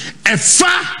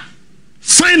efa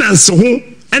finance ho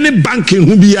any banking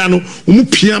ho bia no omu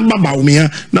piamba Baumia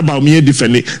na Baumia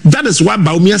defending. That is why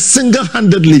Baumia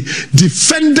single-handedly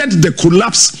defended the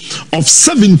collapse of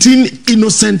 17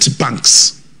 innocent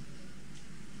banks.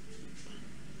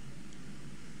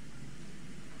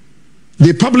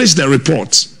 They published the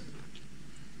report.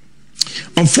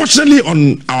 Unfortunately,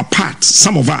 on our part,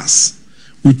 some of us,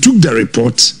 we took the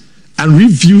report and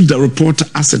reviewed the report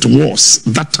as it was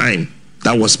that time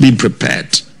that was being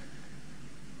prepared.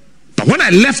 But when I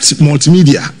left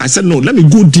multimedia, I said, no, let me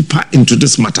go deeper into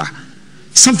this matter.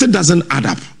 Something doesn't add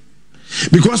up.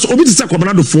 Because obi tisa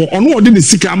kwabanado for ono odi ne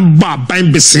sika mba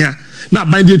ban besia na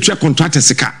ban de twa contract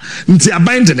sika nti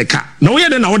aban de ne ka na wo ye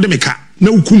de na wo de me ka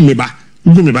na ukum me ba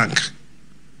ukum me bank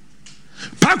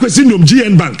Parkwesi ndom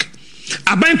GN Bank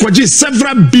aban kwaji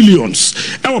several billions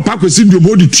ewo Parkwesi ndom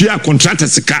odi twa contract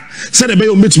sika said be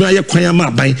o metumi aye kwan ma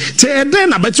aban te den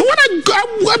na but what I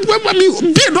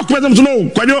be a document to know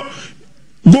kwanyo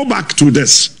go back to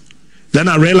this. Then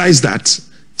I realized that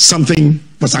something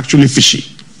was actually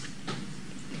fishy.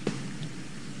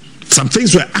 Some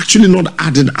things were actually not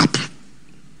adding up.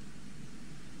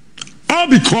 All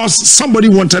because somebody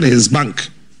wanted his bank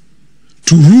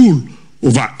to rule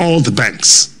over all the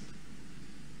banks.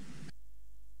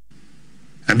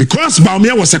 And because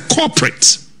Baumia was a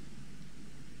corporate,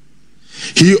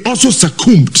 he also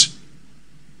succumbed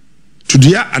to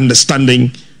their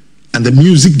understanding and the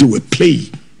music they were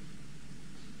playing.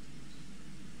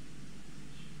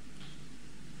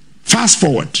 Fast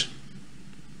forward.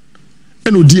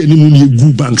 And we did any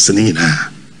good banks in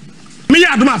me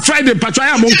ya do Friday patwa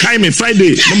ya mon kai me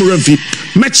Friday no mo refi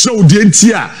make sure the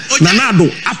entia nanado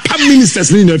apa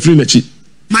ministers ni na free na chi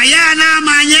maya na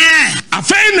manye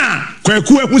afena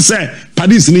kwaku ehu se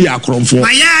padis ni ya akromfo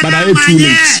but I too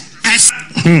late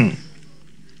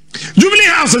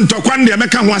Jubilee House in Tokwan de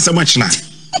meka ho asem achina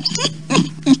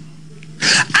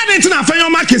adent na afenya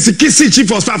ma kisi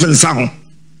chief of staff nsa ho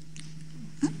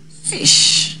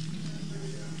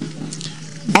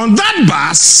on that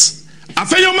bus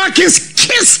Afeyoma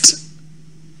kissed.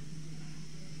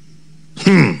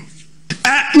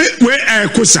 We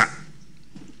kusa.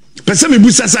 Pese me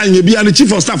busa sa nye bia the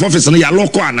chief of staff office no ya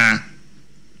loko ana.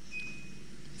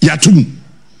 Ya tum.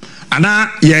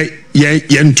 Ana ye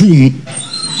ntum.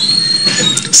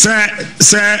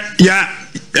 Sir ya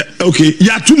okay,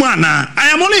 ya tum ana. I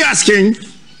am only asking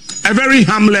a very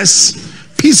harmless,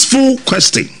 peaceful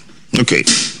question. Okay.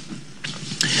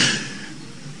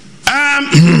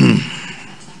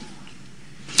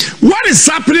 What is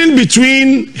happening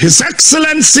between His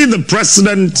Excellency the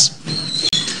President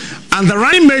and the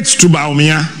running mates to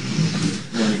Baumia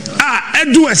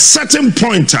do a certain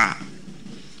point.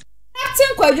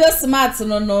 Captain Kwajo Smart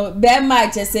no bear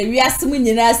match as a reassume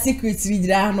in secret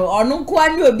reader or no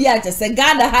quani obi at as a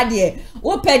Ghana had ye.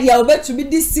 Open your way to be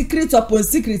this secret upon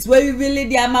secret where you really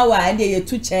the amawa and your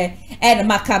two chair and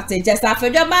my captain just after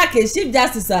your market chief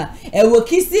justice and were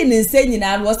kissing and saying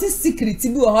and was a secret to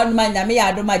be a hard man. I may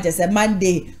I do my just a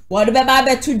Monday. What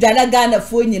about to Ghana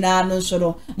phone in our no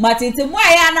show? Martin to my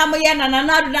Anamoyan and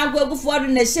another go before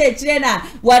in the shade trainer.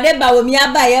 Whatever me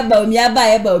buy about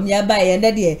and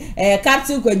that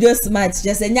Captain Kwajo Smart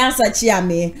just a nyansa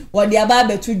chiame. What the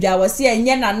ababa to Jawa was here and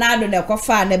yen another the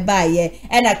coffin and buy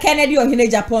and a Kennedy or Hine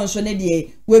Japan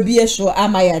Shonedi will be a show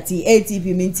Amayati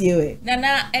ATP Mintiwe.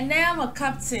 Nana, and now I'm a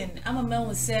captain. I'm a man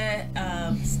who say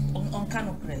on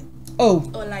Canopre. Oh,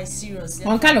 like serious.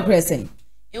 On Canopre.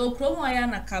 You promo I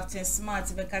am a Captain Smart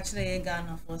to catch the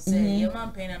Ghana for say your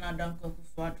man paying an adult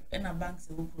for and a bank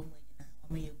to promo.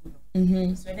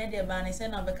 So then the ban is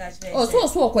another catch. Oh,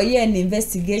 so what an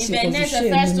investigation.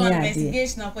 First one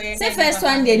investigation of the first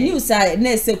one the news are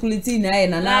next security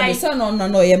and another son on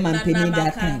no man paying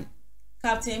that kind.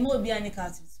 Captain will be any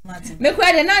captain. Me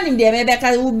kwa de nanim de me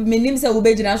beka minim se wo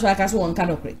begina so aka so won ka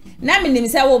dokre na minim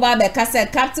se wo ba beka se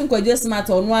Captain Kwajo Smart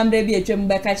onu ambre bi etwem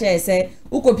beka che se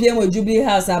ukopie mo Jubilee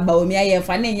House aba o me aye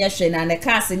fa na nye hwe na ne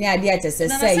cars ne ade ache se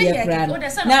ye kra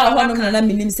na ho na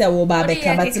minim se wo ba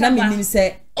beka but na minim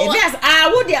se yes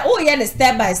wo de wo ye the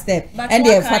step by step and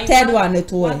the third one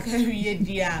to work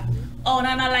oh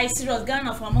na like serious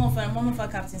Ghana for mom for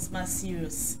Captain Smart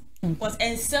serious. Because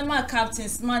and summer Captain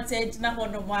Smart na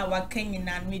hono wa wakenyi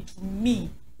na me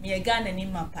a Ghana ni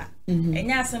mapa. And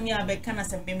ya some ya be kana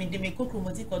some me de me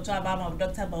kokromoti ko to aba of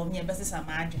Dr. Baumia bese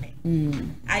sama adwene.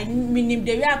 I minim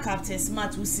de ya Captain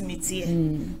Smart who simiti.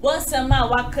 One summer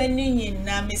wakenyi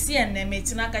na me see and me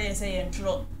tina ka ye say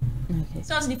entro.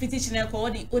 So as the petition ko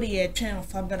odi train of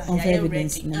fabra ya ready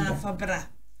fabra.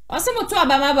 Osemo to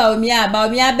abama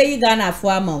Baumia be Ghana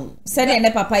for amount. Said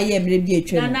ne papa ye mre bi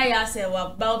etwe. Na ya say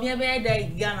wa Baumia be da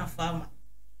Ghana for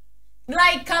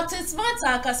like Captain Smart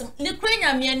akasem le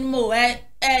kwenya me mo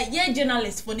ye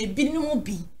journalist for ne binu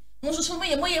bi. Mo so mo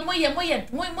ye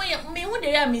me hu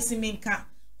de ya misiminka.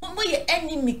 Mo ye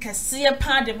enemy kase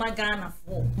pa de Ghana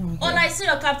for. All I see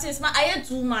your Captain Smart I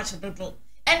too much dodo.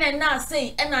 And now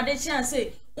say and na de chan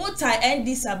say Ota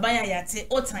NDC abaya yate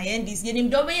ota NDC yenim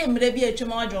do be mre bi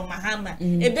atwema ojo Mahama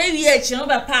e be wi echi no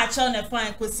be pa acha na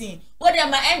fan kosin wo de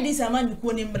ma NDC amani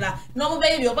ko ni mra no mo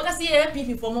be bi obaka se ye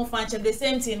PP for mo fan the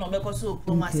same thing no be ko so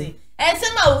Kumasi e se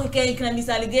ma we can this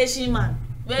allegation man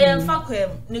we fa kwem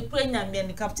ni kwenya me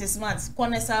ni Captain Smart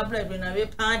konesa bread na we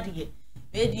pa de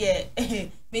we de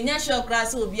menya show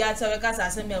class obi ata we kasa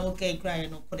asem e wo kai cry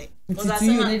no kure because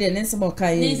you need the next more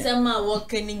kai ni sema wo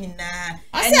kan ni na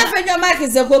ase afenyo mark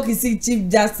is a go kisi chief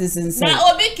justice inside na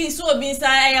obi kisu obi inside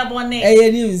aya bone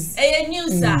news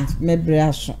me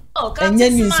braso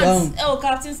Captain Smart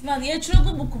Captain Smart ye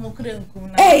chugo bukumu kure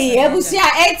nkum na ebusia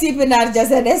ATP na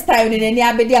just this time in any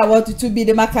abedi I want to be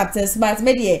the Captain Smart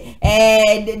me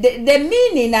the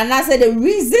meaning and I said the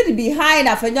reason behind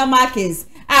afenyo mark is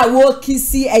wo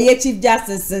kisi chief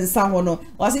justice nsahono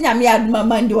wasinya me aduma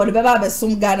mandi wo be ba be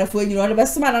sum Ghana fo nyiro wo be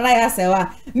sum na ya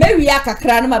sewa mewi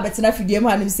akakra no ma betena fidie mu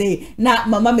anim say na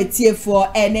mama metiefo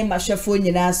ene mahwefo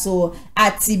nyina so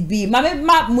atibi mama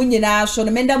munyina so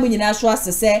no menda munyina so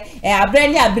asese abre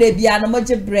ni abre bia no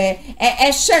moje bre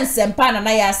hwensempa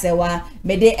na ya sewa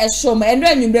mede ehom eno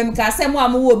anwumrem ka asem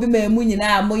amu obi ma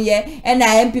munyina amoye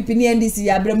na MPP ni NDC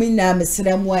abre munyina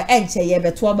mesremu enche ye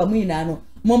beto aba munyina no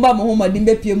Momba Mahama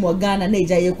dimbe pie mo Ghana na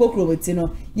eja ye kokroboti no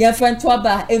ye friend to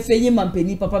aba efeyi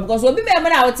mampeni papa because obi me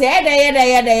na wote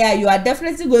eda you are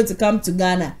definitely going to come to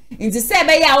Ghana into say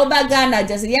be ya oba Ghana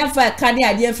just ye fa kane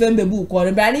ade efem bebu ko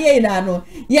no bra ne ye na no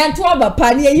ye to aba pa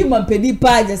ne ye mampeni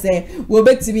pa just say we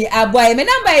betimi aboy me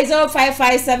number is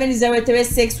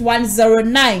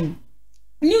 0557036109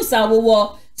 news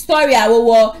awowo story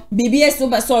awowo BBS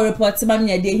super story report ma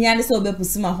me de hia ne so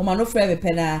obepusima homa no frɛ me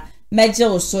pena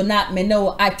Major so na me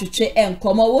no atwetwe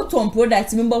enkomo wo ton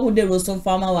product member who de rosom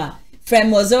farmer wa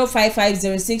from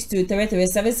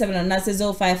 0550623377 and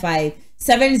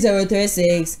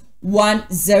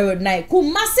 0557036109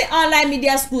 Kumasi online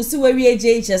media school si we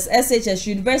JHS SHS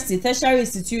University tertiary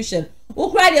institution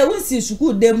ukura de wunsi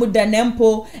school de mu da nempo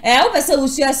wo pese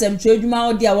wusu asem tredwuma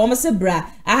wo de a wo mse bra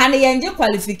aha ne yenje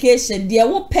qualification de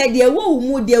wo pɛ de wo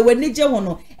mu de wani je ho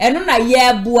no eno na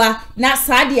ye bua na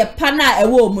saa de pa na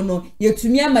ewo mu no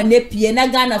yetumi ama ne pie na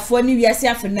Ghana fo ni wiase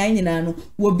afena nyina no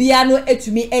wo bia no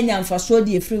etumi enya mfaso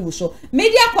de efiri wo so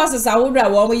media courses awodra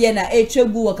wo ye na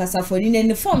etwegu wo kasafoni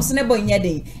ne forms ne bonye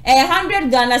den 100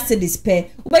 Ghana cedis per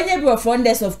ubenye bi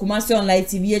founders of Kumasi Online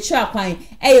TV echu akwan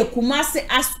Kumasi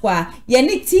Asqua ye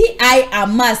ni TI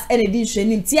Amas ene di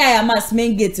hwani TI Amas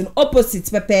main gate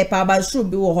opposite pepe pa ba shuru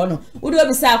bi wo ho no wo do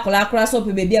bi sa akora so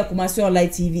pe bebi Kumasi Online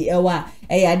TV ewa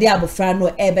ade abofra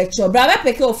no ebecho bra be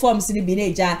peke o forms ni bi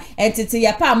neja entity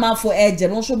ya pa amanfo eje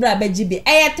no so bra be gibe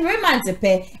 3 months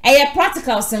pe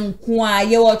practicals nko a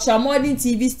ye wo modern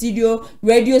TV studio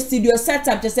radio studio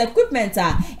setup just equipment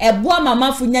a ebo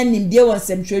amanfo nya nimdie won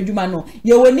semtwe adwuma no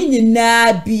ye woni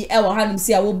nyina bi e wo hanum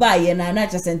si a wo ba ye na na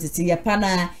just entity ya pa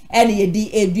na ene ye di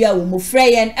edua wo mo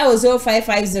freyen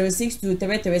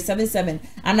 0550623377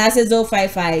 and as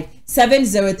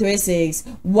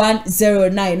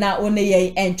 0557036109 na one ye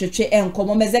entwetwe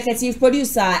enkomo executive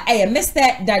producer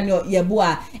Mr. Daniel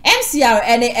Yeboa MCR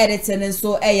ene editing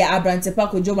so Abrante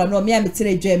Pako Joma no me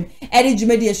ametire dwem ene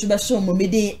dwumadi ehube so mo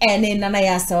medi ene nana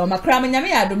ya sawa makram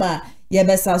nyame adoma ye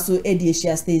besa so edie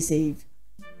stay safe.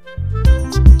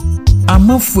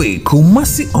 Amafwe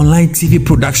Kumasi Online TV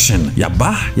production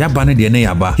yaba ne de ne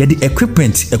yaba ye de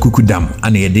equipment ekukudam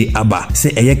ana ye de aba se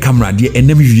eye camera de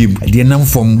enam wiem de nam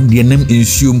fom de enam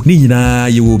ensuom ni nyina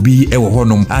ye wo bi e wo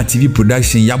honom a TV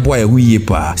production yabo ya huye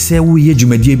pa se wo ye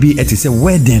dwumadie bi etese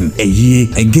wedding eye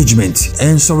engagement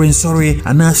and sorry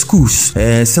ana schools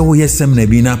se wo ye seminar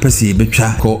bi na pese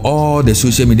betwa ko all the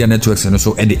social media networks and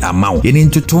so e de amaw ye ni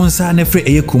ntotonsa na fre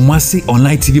eye Kumasi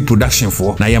Online TV production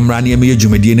for na yamra na ye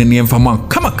dwumadie ne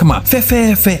Kama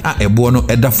fe a ebo no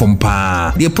eda from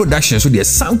pa the production so the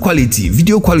sound quality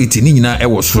video quality ni nyina e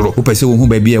wo soro wo pese wo hu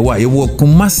ba bia wa ye wo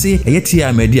Kumasi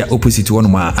eyetia media opposite one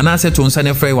ma ana se to nsa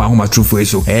ne frɛ wa homa trufo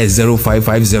eso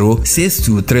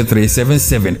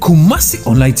 0550623377 Kumasi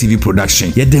Online TV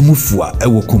production ye demu fua e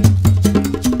wo kum